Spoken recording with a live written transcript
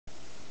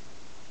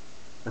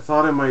I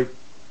thought I might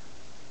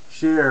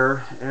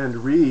share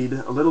and read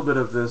a little bit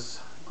of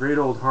this great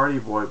old Hardy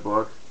Boy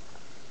book,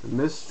 The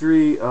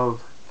Mystery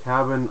of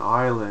Cabin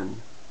Island.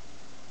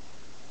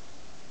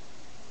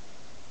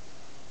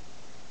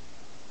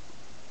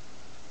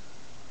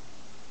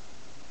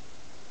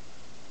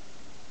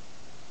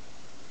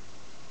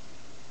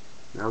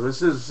 Now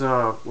this is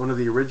one of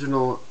the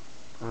original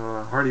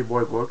Hardy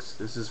Boy books.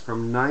 This is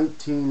from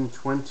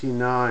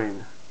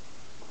 1929.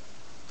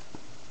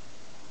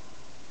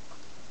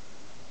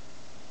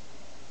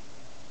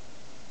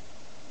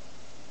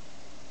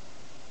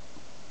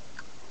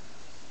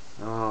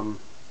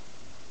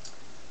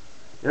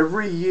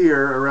 Every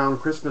year around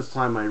Christmas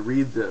time I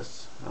read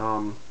this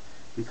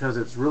because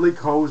it's really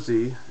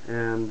cozy,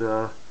 and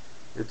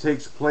it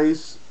takes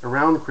place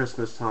around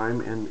Christmas time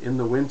and in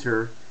the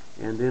winter,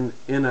 and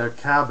in a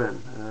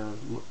cabin, a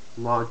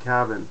log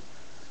cabin.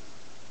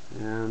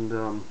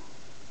 And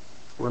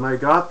when I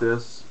got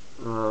this,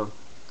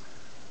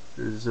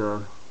 there's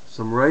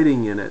some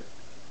writing in it.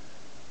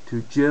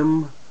 To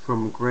Jim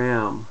from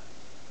Graham.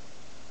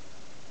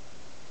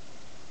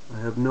 I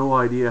have no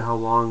idea how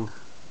long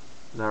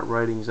that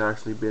writing's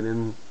actually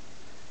been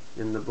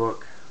in the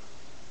book.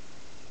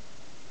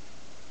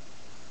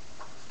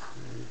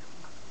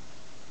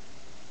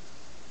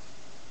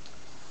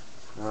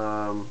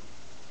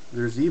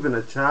 There's even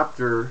a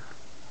chapter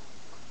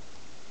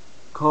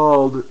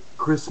called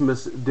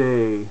Christmas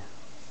Day. Okay.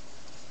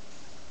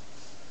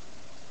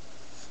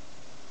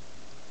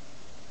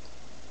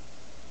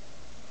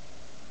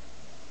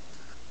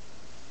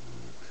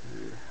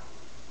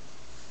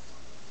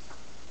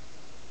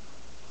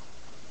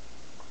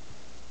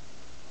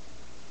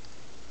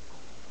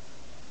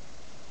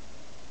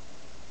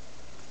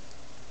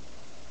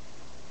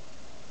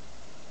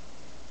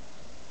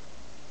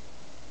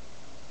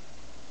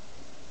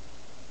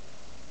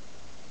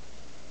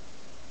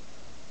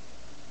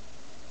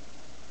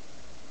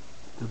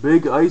 The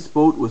big ice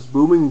boat was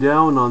booming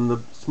down on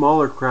the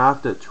smaller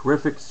craft at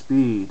terrific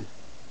speed.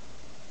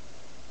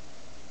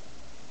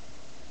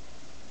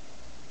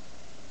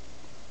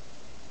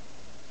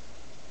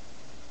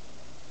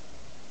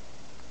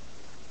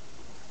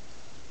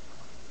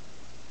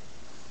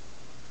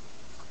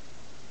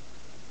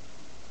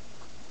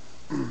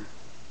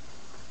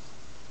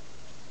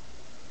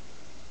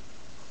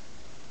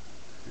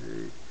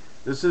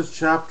 This is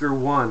chapter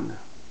 1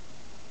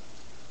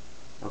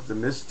 of The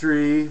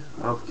Mystery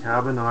of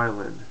Cabin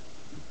Island.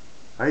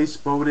 Ice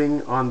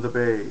boating on the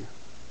bay.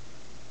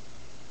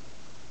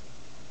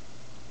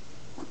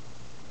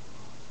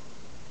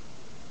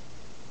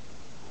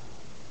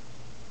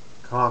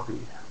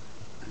 Coffee.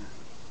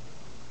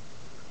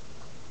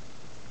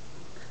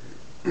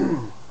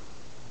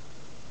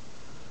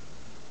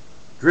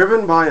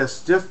 Driven by a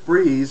stiff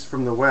breeze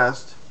from the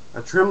west,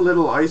 a trim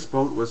little ice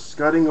boat was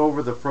scudding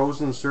over the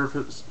frozen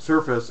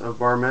surface of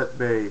Barmet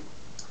Bay.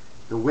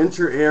 The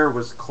winter air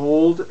was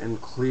cold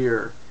and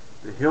clear.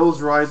 The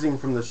hills rising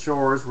from the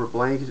shores were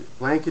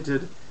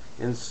blanketed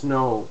in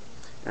snow,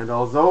 and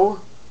although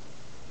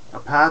a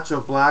patch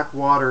of black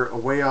water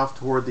away off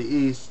toward the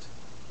east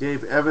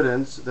gave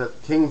evidence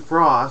that King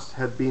Frost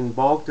had been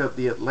balked at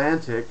the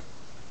Atlantic,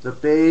 the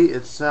bay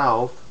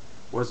itself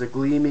was a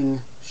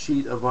gleaming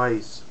sheet of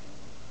ice.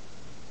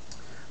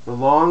 The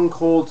long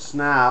cold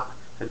snap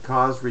had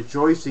caused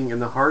rejoicing in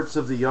the hearts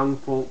of the young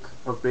folk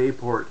of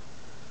Bayport.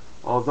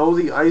 Although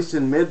the ice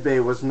in mid-bay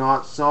was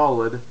not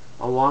solid,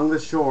 along the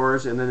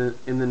shores and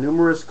in the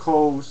numerous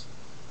coves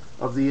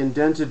of the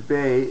indented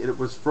bay it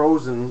was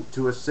frozen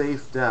to a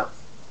safe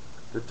depth.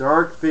 The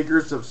dark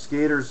figures of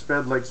skaters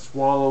sped like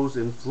swallows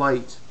in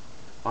flight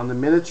on the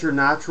miniature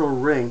natural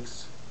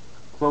rinks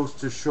close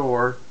to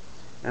shore,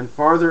 and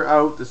farther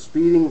out the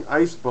speeding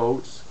ice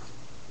boats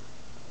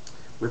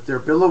with their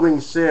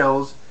billowing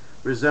sails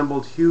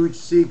resembled huge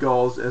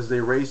seagulls as they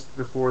raced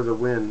before the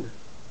wind.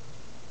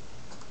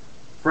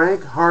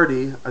 Frank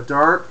Hardy, a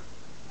dark,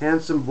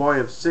 handsome boy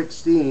of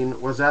 16,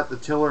 was at the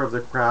tiller of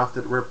the craft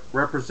that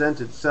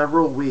represented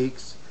several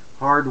weeks'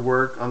 hard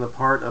work on the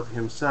part of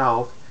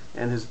himself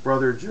and his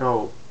brother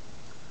Joe.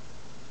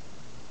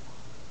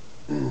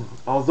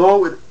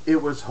 Although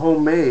it was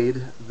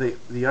homemade,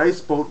 the ice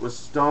boat was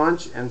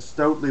staunch and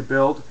stoutly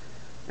built,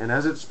 and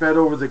as it sped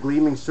over the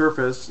gleaming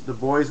surface, the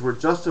boys were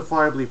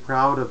justifiably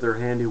proud of their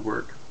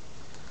handiwork.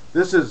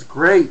 "This is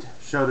great,"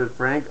 shouted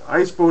Frank.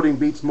 "Ice boating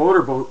beats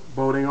motor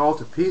boating all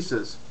to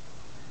pieces."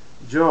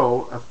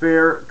 Joe, a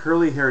fair,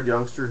 curly-haired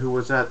youngster who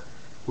was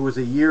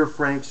a year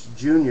Frank's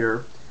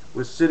junior,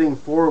 was sitting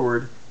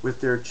forward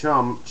with their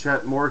chum,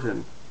 Chet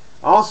Morton.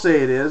 "I'll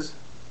say it is,"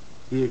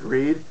 he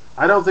agreed.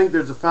 "I don't think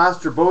there's a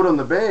faster boat on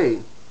the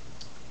bay."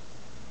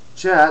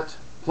 Chet,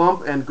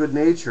 plump and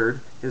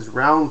good-natured, his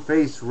round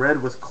face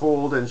red with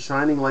cold and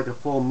shining like a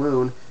full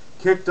moon,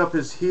 kicked up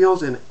his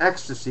heels in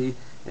ecstasy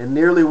and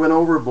nearly went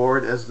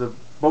overboard as the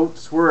boat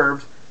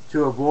swerved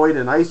to avoid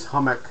an ice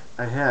hummock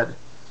ahead.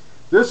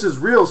 "This is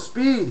real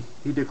speed,"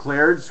 he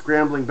declared,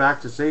 scrambling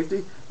back to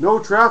safety. "No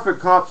traffic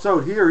cops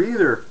out here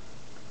either."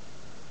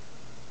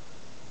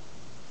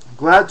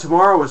 Glad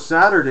tomorrow is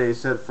Saturday,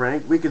 said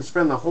Frank. We can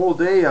spend the whole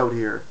day out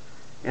here.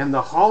 And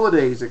the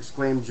holidays,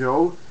 exclaimed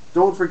Joe.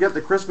 Don't forget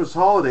the Christmas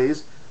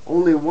holidays.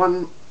 Only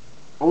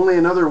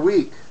another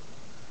week.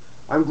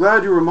 I'm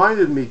glad you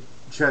reminded me,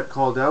 Chet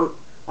called out.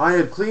 I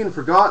had clean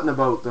forgotten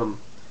about them.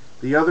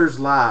 The others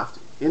laughed.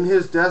 In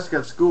his desk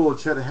at school,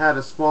 Chet had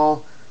a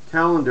small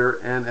calendar,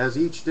 and as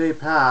each day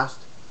passed,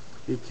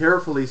 he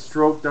carefully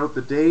stroked out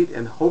the date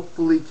and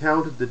hopefully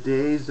counted the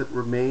days that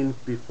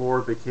remained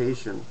before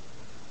vacation.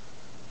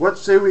 What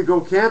say we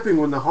go camping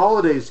when the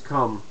holidays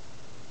come?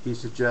 He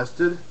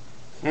suggested.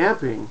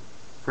 Camping?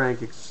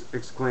 Frank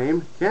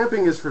exclaimed.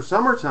 Camping is for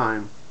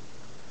summertime.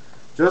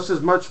 Just as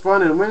much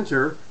fun in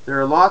winter.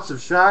 There are lots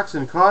of shacks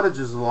and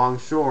cottages along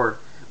shore.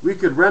 We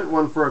could rent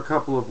one for a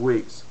couple of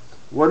weeks.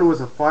 One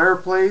with a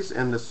fireplace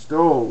and a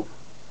stove.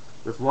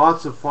 With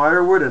lots of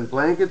firewood and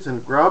blankets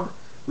and grub,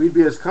 we'd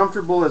be as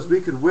comfortable as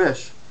we could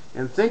wish.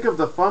 And think of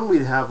the fun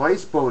we'd have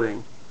ice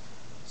boating.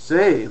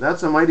 Say,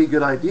 that's a mighty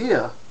good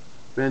idea,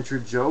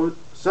 ventured Joe.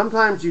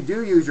 Sometimes you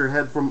do use your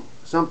head for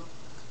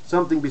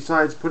something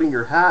besides putting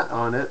your hat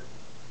on it.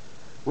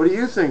 What do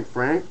you think,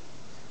 Frank?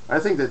 I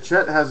think that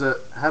Chet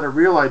had a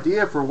real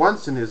idea for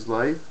once in his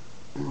life.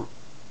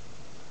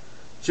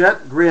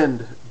 Chet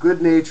grinned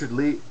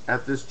good-naturedly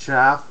at this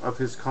chaff of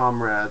his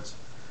comrades.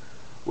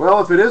 Well,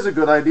 if it is a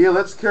good idea,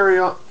 let's carry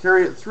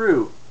it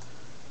through.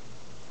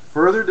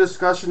 Further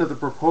discussion of the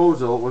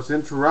proposal was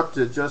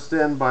interrupted just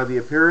then by the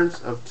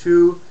appearance of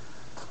two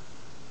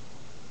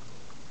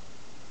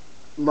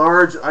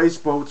large ice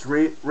boats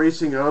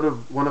racing out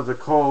of one of the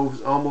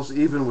coves almost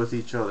even with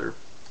each other.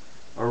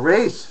 A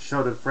race,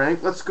 shouted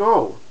Frank. Let's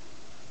go.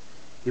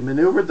 He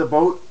maneuvered the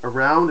boat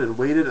around and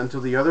waited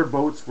until the other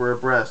boats were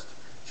abreast,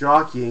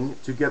 jockeying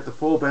to get the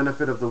full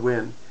benefit of the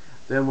wind.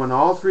 Then when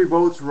all three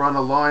boats were on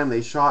a line,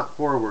 they shot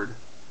forward.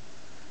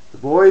 The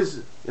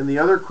boys in the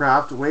other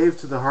craft waved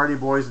to the Hardy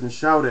Boys and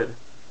shouted.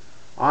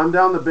 On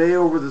down the bay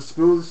over the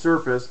smooth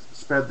surface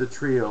sped the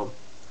trio.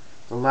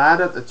 The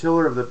lad at the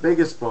tiller of the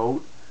biggest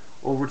boat,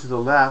 over to the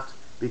left,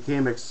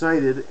 became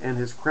excited, and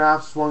his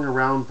craft swung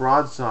around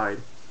broadside.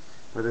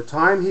 By the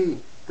time he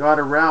got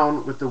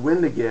around with the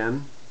wind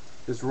again,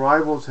 his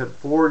rivals had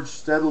forged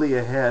steadily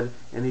ahead,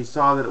 and he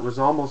saw that it was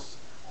almost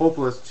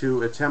hopeless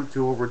to attempt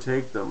to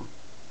overtake them.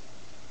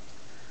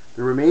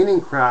 The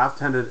remaining craft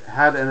had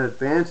an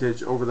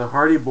advantage over the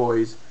Hardy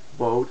Boys'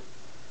 boat,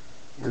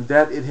 in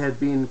that it had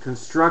been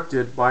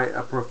constructed by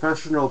a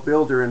professional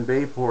builder in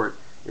Bayport.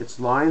 Its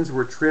lines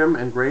were trim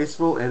and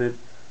graceful, and it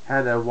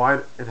had a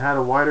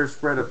wider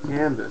spread of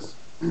canvas.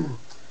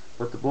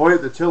 But the boy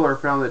at the tiller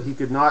found that he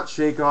could not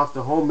shake off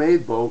the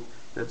homemade boat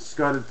that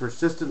scudded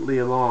persistently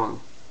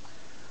along.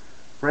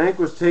 Frank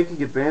was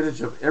taking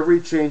advantage of every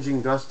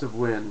changing gust of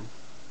wind.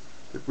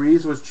 The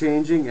breeze was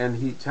changing, and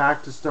he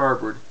tacked to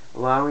starboard,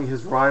 allowing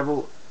his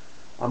rival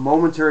a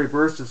momentary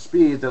burst of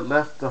speed that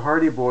left the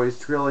Hardy Boys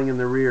trailing in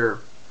the rear.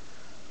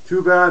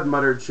 Too bad,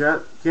 muttered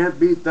Chet. Can't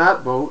beat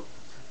that boat.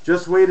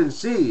 Just wait and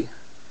see,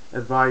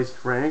 advised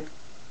Frank.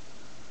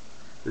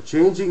 The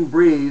changing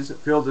breeze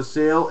filled the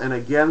sail, and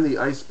again the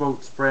ice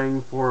boat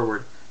sprang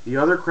forward. The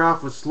other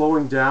craft was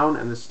slowing down,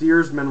 and the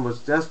steersman was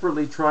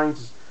desperately trying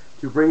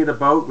to bring it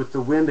about with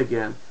the wind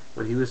again,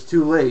 but he was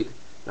too late.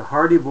 The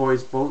Hardy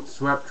Boys' boat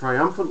swept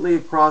triumphantly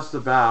across the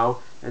bow,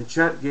 and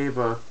Chet gave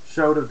a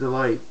shout of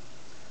delight.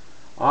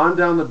 On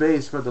down the bay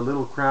sped the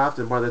little craft,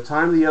 and by the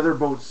time the other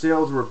boat's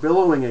sails were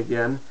billowing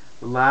again,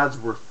 the lads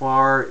were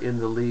far in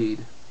the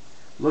lead.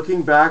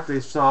 Looking back, they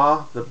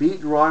saw the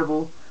beaten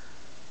rival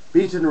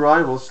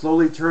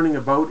slowly turning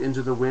about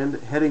into the wind,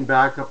 heading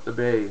back up the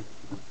bay.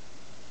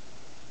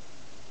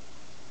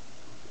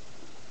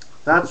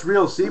 That's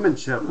real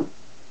seamanship,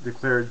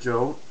 declared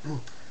Joe.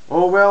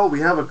 Oh, well, we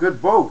have a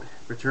good boat,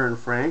 returned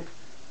Frank,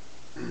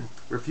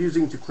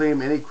 refusing to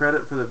claim any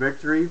credit for the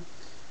victory.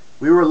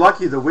 We were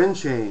lucky the wind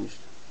changed.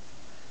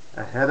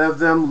 Ahead of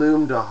them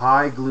loomed a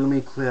high, gloomy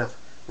cliff,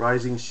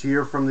 rising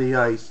sheer from the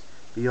ice.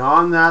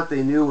 Beyond that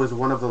they knew was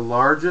one of the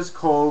largest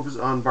coves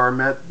on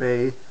Barmet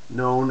Bay,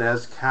 known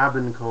as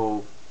Cabin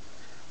Cove.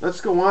 Let's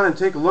go on and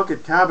take a look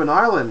at Cabin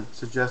Island,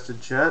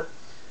 suggested Chet.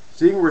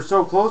 Seeing we're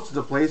so close to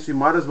the place, we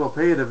might as well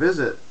pay it a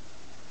visit.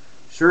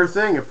 Sure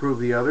thing, approved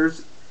the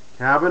others.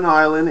 Cabin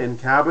Island in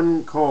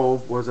Cabin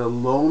Cove was a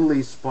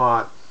lonely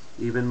spot,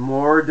 even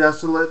more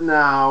desolate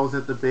now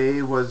that the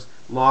bay was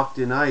locked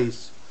in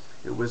ice.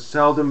 It was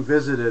seldom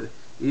visited,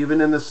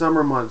 even in the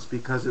summer months,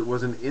 because it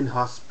was an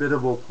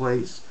inhospitable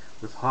place,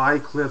 with high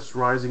cliffs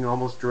rising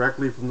almost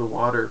directly from the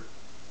water,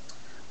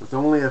 with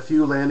only a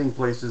few landing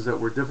places that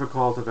were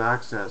difficult of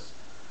access.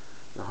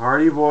 The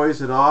Hardy Boys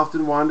had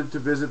often wanted to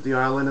visit the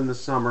island in the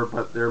summer,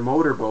 but their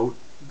motorboat,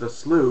 the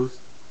Sleuth,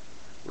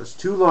 was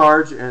too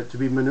large and to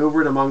be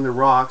maneuvered among the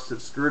rocks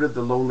that skirted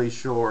the lonely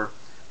shore,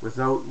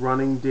 without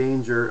running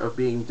danger of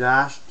being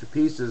dashed to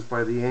pieces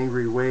by the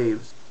angry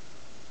waves.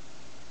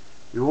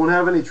 You won't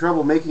have any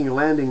trouble making a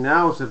landing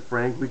now, said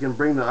Frank. We can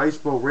bring the ice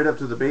boat right up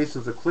to the base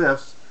of the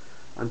cliffs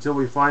until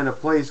we find a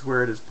place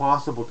where it is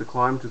possible to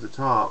climb to the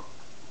top.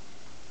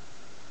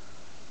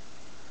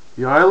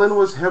 The island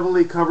was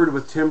heavily covered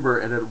with timber,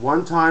 and at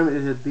one time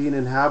it had been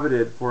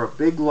inhabited, for a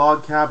big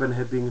log cabin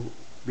had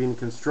been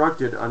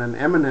constructed on an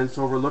eminence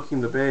overlooking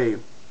the bay.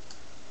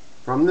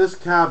 From this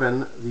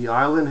cabin the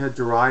island had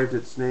derived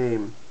its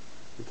name.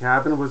 The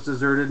cabin was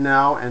deserted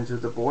now, and to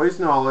the boy's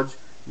knowledge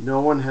no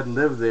one had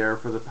lived there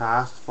for the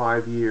past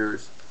 5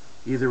 years,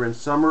 either in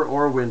summer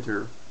or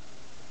winter.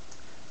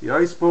 The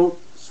ice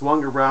boat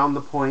swung around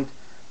the point,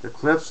 the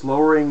cliffs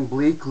lowering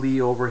bleakly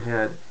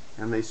overhead,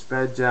 and they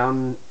sped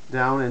down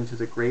into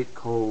the great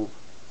cove.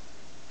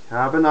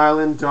 Cabin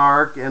Island,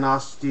 dark and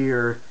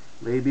austere,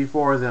 lay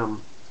before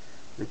them,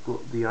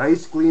 the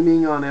ice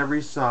gleaming on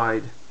every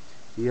side.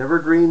 The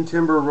evergreen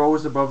timber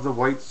rose above the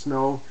white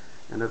snow,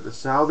 and at the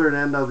southern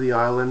end of the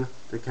island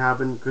the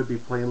cabin could be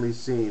plainly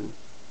seen.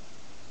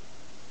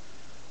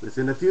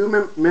 Within a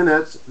few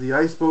minutes the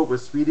ice boat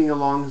was speeding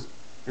along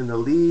in the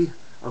lee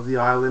of the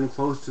island,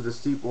 close to the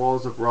steep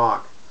walls of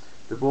rock.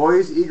 The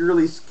boys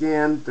eagerly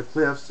scanned the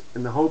cliffs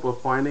in the hope of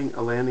finding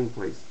a landing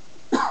place.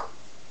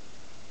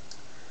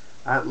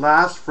 At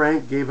last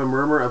Frank gave a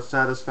murmur of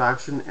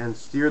satisfaction and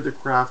steered the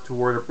craft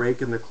toward a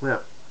break in the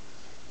cliff.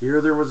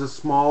 Here there was a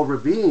small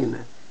ravine,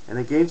 and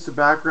against the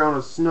background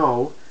of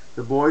snow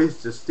the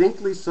boys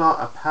distinctly saw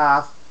a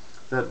path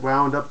that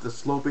wound up the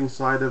sloping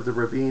side of the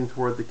ravine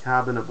toward the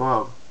cabin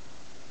above.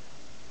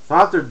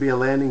 "Thought there'd be a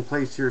landing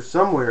place here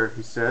somewhere,"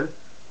 he said.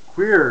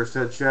 "Queer,"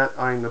 said Chet,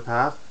 eyeing the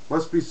path.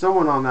 "Must be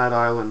someone on that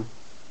island."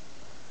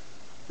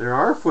 "There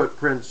are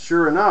footprints,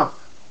 sure enough.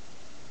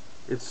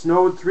 It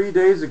snowed 3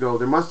 days ago.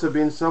 There must have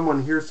been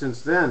someone here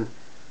since then,"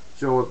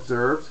 Joe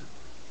observed.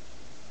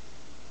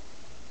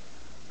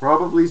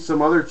 "Probably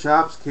some other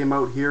chaps came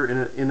out here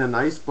in an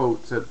ice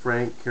boat," said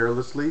Frank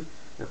carelessly.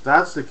 "If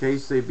that's the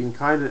case, they've been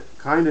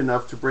kind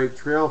enough to break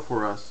trail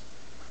for us."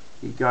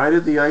 He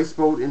guided the ice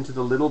boat into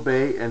the little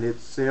bay, and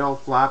its sail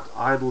flapped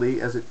idly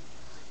as it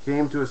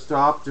came to a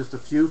stop just a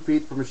few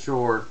feet from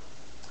shore.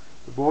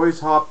 The boys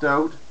hopped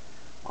out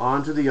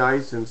onto the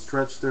ice and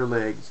stretched their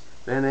legs,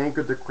 then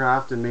anchored the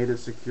craft and made it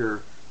secure.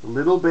 The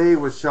little bay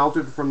was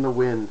sheltered from the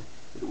wind.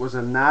 It was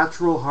a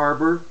natural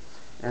harbor,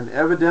 and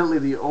evidently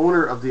the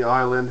owner of the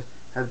island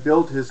had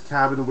built his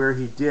cabin where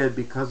he did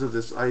because of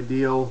this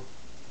ideal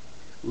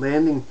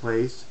landing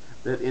place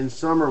that in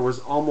summer was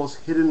almost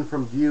hidden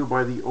from view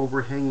by the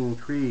overhanging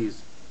trees.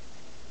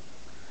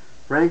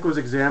 Frank was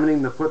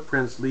examining the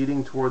footprints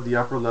leading toward the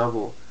upper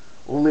level.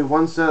 "Only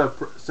one set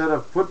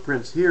of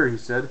footprints here," he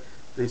said.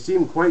 "They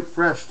seem quite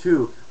fresh,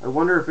 too. I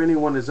wonder if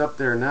anyone is up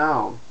there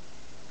now."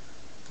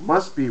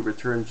 "Must be,"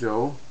 returned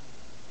Joe.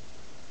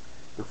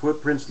 "The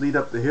footprints lead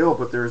up the hill,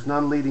 but there is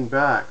none leading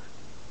back."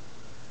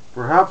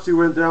 "Perhaps he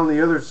went down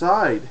the other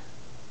side,"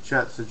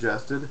 Chet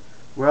suggested.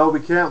 "Well, we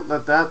can't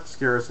let that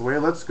scare us away.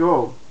 Let's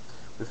go."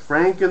 With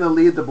Frank in the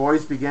lead, the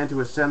boys began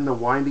to ascend the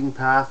winding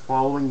path,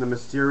 following the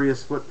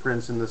mysterious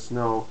footprints in the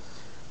snow.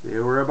 They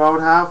were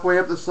about halfway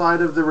up the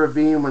side of the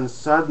ravine when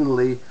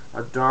suddenly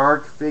a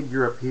dark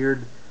figure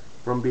appeared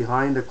from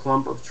behind a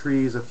clump of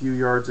trees a few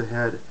yards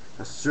ahead.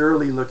 A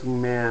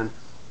surly-looking man,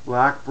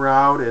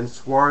 black-browed and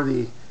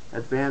swarthy,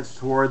 advanced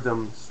toward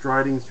them,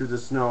 striding through the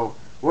snow.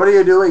 "What are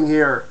you doing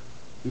here?"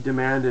 he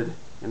demanded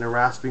in a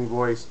rasping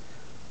voice.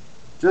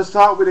 "Just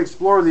thought we'd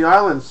explore the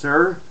island,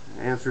 sir,"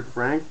 answered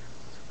Frank.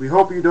 "We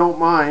hope you don't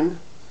mind."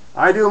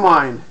 "I do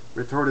mind,"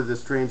 retorted the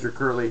stranger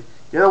curtly.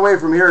 "Get away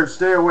from here and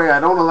stay away. I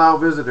don't allow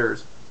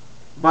visitors."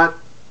 "But—"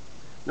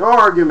 "No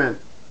argument,"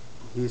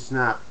 he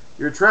snapped.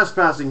 "You're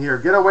trespassing here.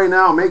 Get away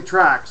now. Make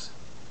tracks."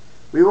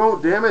 "We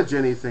won't damage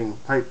anything,"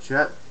 piped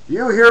Chet. "Do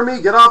you hear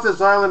me? Get off this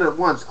island at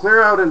once.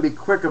 Clear out and be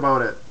quick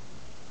about it."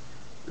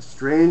 The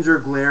stranger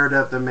glared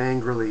at them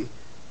angrily.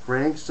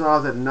 Frank saw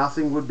that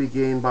nothing would be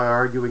gained by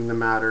arguing the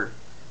matter.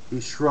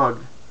 He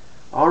shrugged.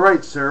 "All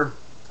right, sir.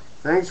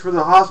 Thanks for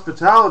the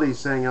hospitality,"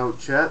 sang out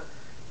Chet,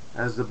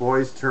 as the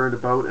boys turned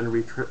about and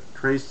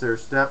retraced their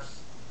steps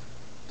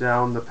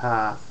down the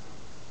path.